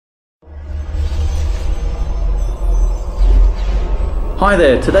Hi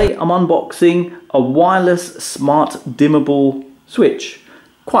there, today I'm unboxing a wireless smart dimmable switch.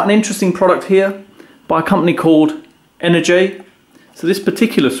 Quite an interesting product here by a company called ENER-J. So this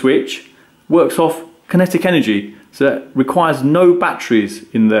particular switch works off kinetic energy, so it requires no batteries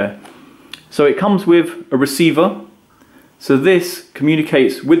in there. So it comes with a receiver, so this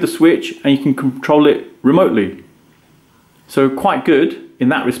communicates with the switch and you can control it remotely. So quite good in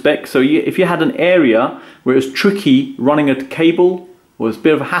that respect. So if you had an area where it was tricky running a cable, or it's a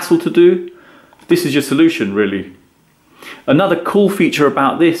bit of a hassle to do, this is your solution really. Another cool feature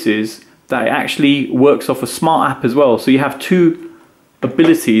about this is that it actually works off a smart app as well. So you have two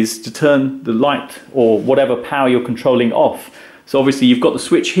abilities to turn the light or whatever power you're controlling off. So obviously you've got the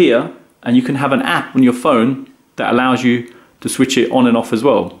switch here and you can have an app on your phone that allows you to switch it on and off as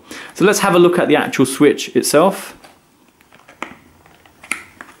well. So let's have a look at the actual switch itself.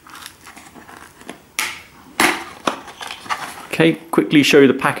 Okay, quickly show you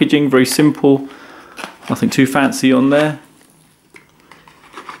the packaging, very simple, nothing too fancy on there.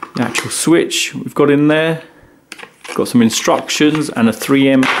 The actual switch we've got in there, got some instructions and a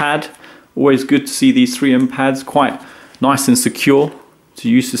 3M pad. Always good to see these 3M pads, quite nice and secure to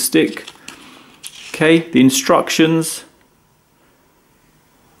use the stick. Okay, the instructions,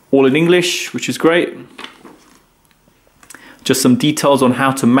 all in English, which is great. Just some details on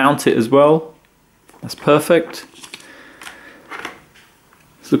how to mount it as well, that's perfect.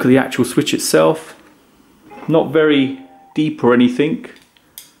 Look at the actual switch itself, not very deep or anything,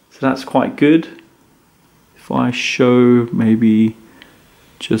 so that's quite good. If I show maybe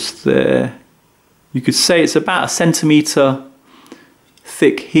just there, you could say it's about 1 centimeter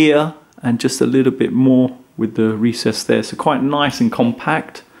thick here and just a little bit more with the recess there, so quite nice and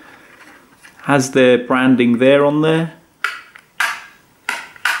compact. Has their branding there on there.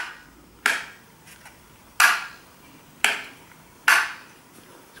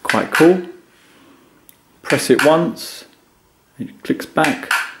 Quite cool. Press it once, it clicks back.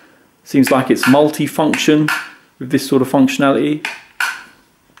 Seems like it's multi-function with this sort of functionality.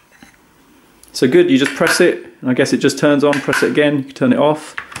 So good, you just press it, and I guess it just turns on, press it again, you can turn it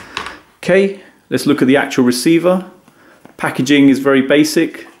off. Okay, let's look at the actual receiver. Packaging is very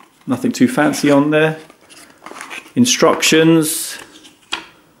basic, nothing too fancy on there. Instructions,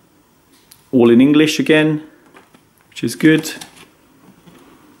 all in English again, which is good.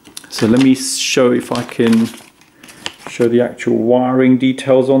 So let me show if I can show the actual wiring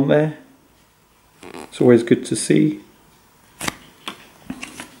details on there. It's always good to see.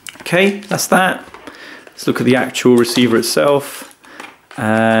 Okay, that's that. Let's look at the actual receiver itself.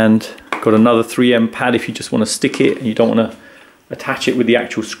 And got another 3M pad if you just want to stick it and you don't want to attach it with the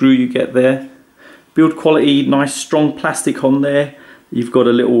actual screw you get there. Build quality, nice strong plastic on there. You've got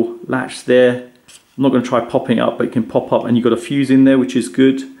a little latch there. I'm not going to try popping it up, but it can pop up, and you've got a fuse in there, which is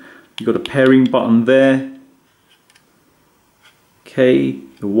good. You've got a pairing button there. Okay,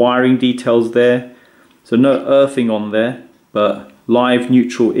 the wiring details there. So no earthing on there, but live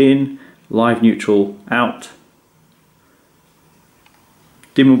neutral in, live neutral out.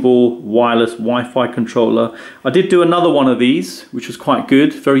 Dimmable wireless Wi-Fi controller. I did do another one of these, which was quite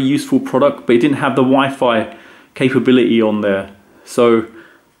good, very useful product, but it didn't have the Wi-Fi capability on there. So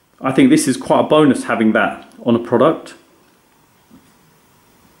I think this is quite a bonus having that on a product.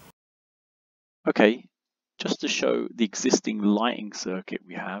 Okay, just to show the existing lighting circuit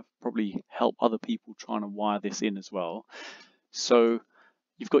we have, probably help other people trying to wire this in as well. So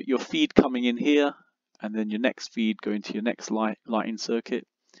you've got your feed coming in here, and then your next feed going to your next lighting circuit.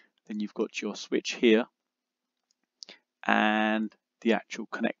 Then you've got your switch here, and the actual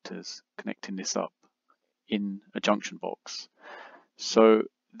connectors connecting this up in a junction box. So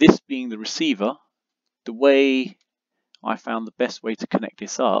this being the receiver, the way I found the best way to connect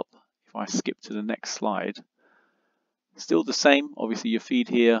this up, if I skip to the next slide, still the same, obviously your feed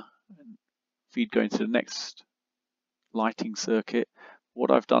here, feed going to the next lighting circuit.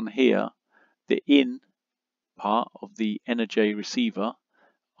 What I've done here, the in part of the ENER-J receiver,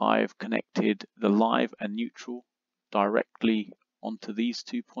 I've connected the live and neutral directly onto these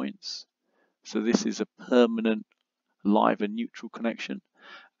 2 points. So this is a permanent live and neutral connection.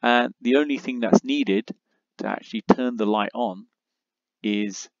 And the only thing that's needed to actually turn the light on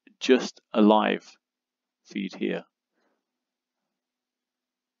is just a live feed here.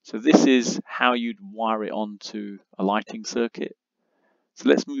 So this is how you'd wire it onto a lighting circuit. So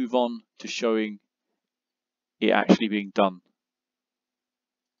let's move on to showing it actually being done.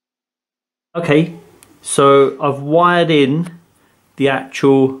 Okay, so I've wired in the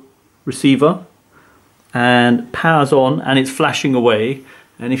actual receiver and power's on and it's flashing away.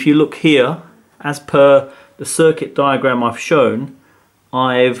 And if you look here, as per the circuit diagram I've shown,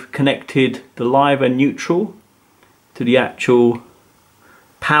 I've connected the live and neutral to the actual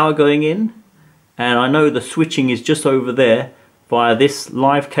power going in, and I know the switching is just over there via this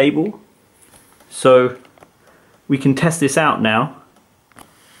live cable, so we can test this out now.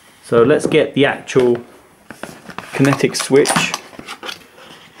 So let's get the actual kinetic switch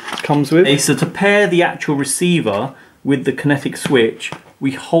it comes with. Okay, so to pair the actual receiver with the kinetic switch,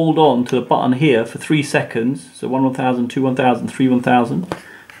 we hold on to the button here for 3 seconds, so 1 1000, 2 1000, 3 1000,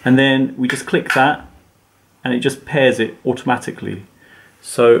 and then we just click that and it just pairs it automatically.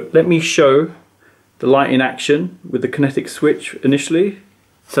 So let me show the light in action with the kinetic switch initially.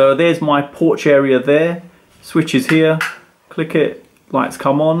 So there's my porch area there, switch is here, click it, lights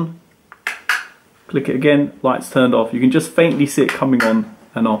come on, click it again, lights turned off. You can just faintly see it coming on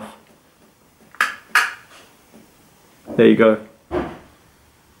and off. There you go.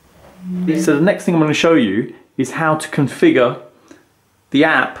 So the next thing I'm going to show you is how to configure the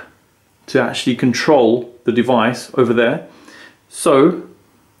app to actually control the device over there. So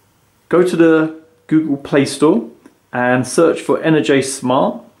go to the Google Play Store and search for ENERJ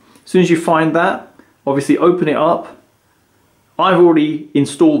Smart. As soon as you find that, obviously open it up. I've already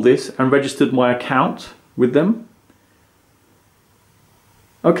installed this and registered my account with them.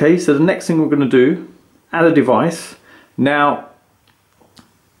 Okay, so the next thing we're going to do, add a device. Now,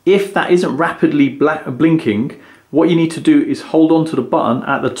 if that isn't rapidly blinking, what you need to do is hold on to the button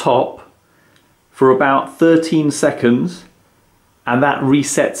at the top for about 13 seconds and that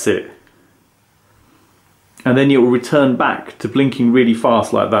resets it. And then it will return back to blinking really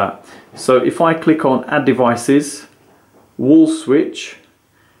fast like that. So if I click on Add Devices, Wall Switch,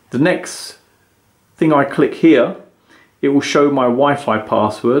 the next thing I click here, it will show my Wi-Fi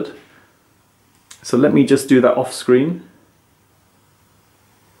password. So let me just do that off screen.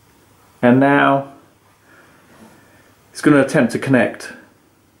 And now it's going to attempt to connect.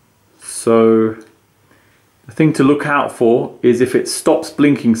 So the thing to look out for is if it stops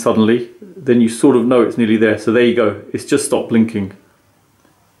blinking suddenly, then you sort of know it's nearly there. So there you go, it's just stopped blinking.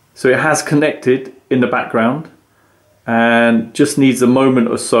 So it has connected in the background and just needs a moment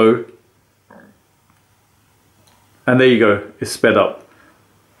or so. And there you go, it's sped up.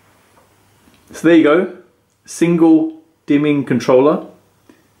 So there you go, single dimming controller.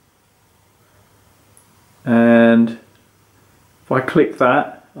 And if I click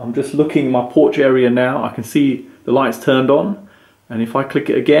that, I'm just looking in my porch area now, I can see the lights turned on, and if I click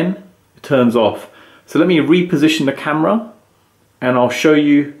it again, it turns off. So let me reposition the camera and I'll show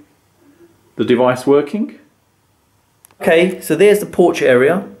you the device working. Okay, so there's the porch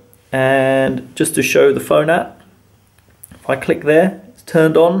area, and just to show the phone app, if I click there, it's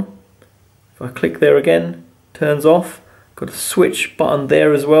turned on. If I click there again, it turns off. Got a switch button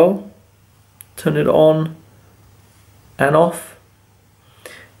there as well. Turn it on and off.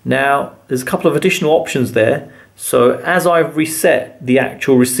 Now there's a couple of additional options there. So as I've reset the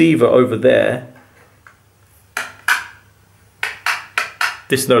actual receiver over there,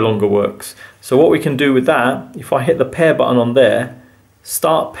 this no longer works. So what we can do with that, if I hit the pair button on there,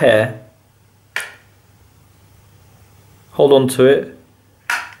 start pair, hold on to it,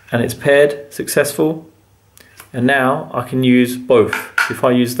 and it's paired, successful. And now I can use both. If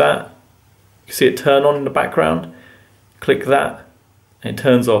I use that, you see it turn on in the background, click that and it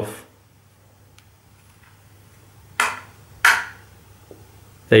turns off.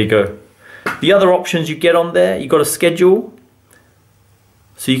 There you go. The other options you get on there, you've got a schedule,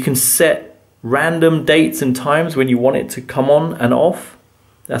 so you can set random dates and times when you want it to come on and off.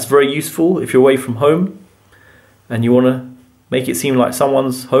 That's very useful if you're away from home and you want to make it seem like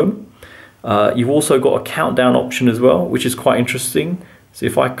someone's home. You've also got a countdown option as well, which is quite interesting. So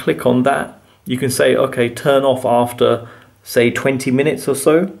if I click on that, you can say, okay, turn off after, say, 20 minutes or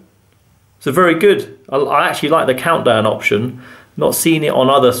so. So very good. I actually like the countdown option. Not seeing it on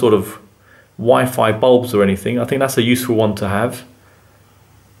other sort of Wi-Fi bulbs or anything. I think that's a useful one to have.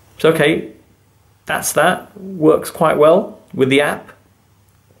 So okay, that's that. Works quite well with the app.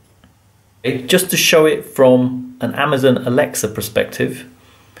 Just to show it from an Amazon Alexa perspective,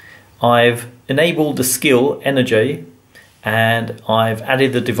 I've enabled the skill ENERJ and I've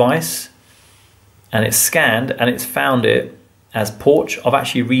added the device, and it's scanned and it's found it as porch. I've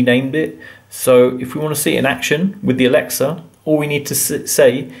actually renamed it. So if we want to see it in action with the Alexa, all we need to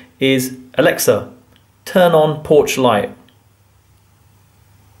say is, Alexa, turn on porch light.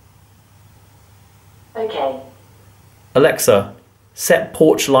 Okay. Alexa, set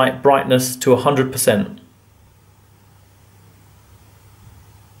porch light brightness to 100%.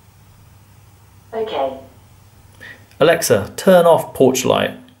 Okay. Alexa, turn off porch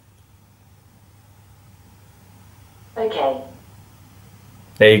light. Okay.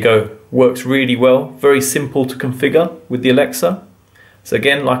 There you go, works really well, very simple to configure with the Alexa. So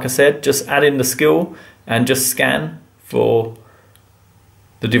again, like I said, just add in the skill and just scan for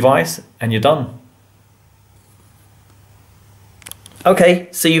the device and you're done. Okay,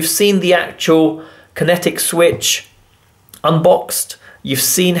 so you've seen the actual kinetic switch unboxed. You've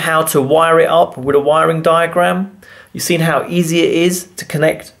seen how to wire it up with a wiring diagram. You've seen how easy it is to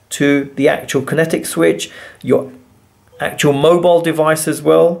connect to the actual kinetic switch, your actual mobile device as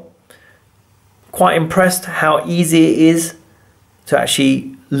well. Quite impressed how easy it is to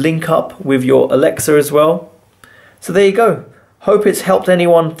actually link up with your Alexa as well. So there you go. Hope it's helped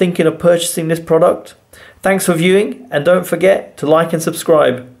anyone thinking of purchasing this product. Thanks for viewing, and don't forget to like and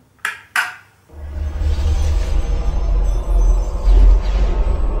subscribe.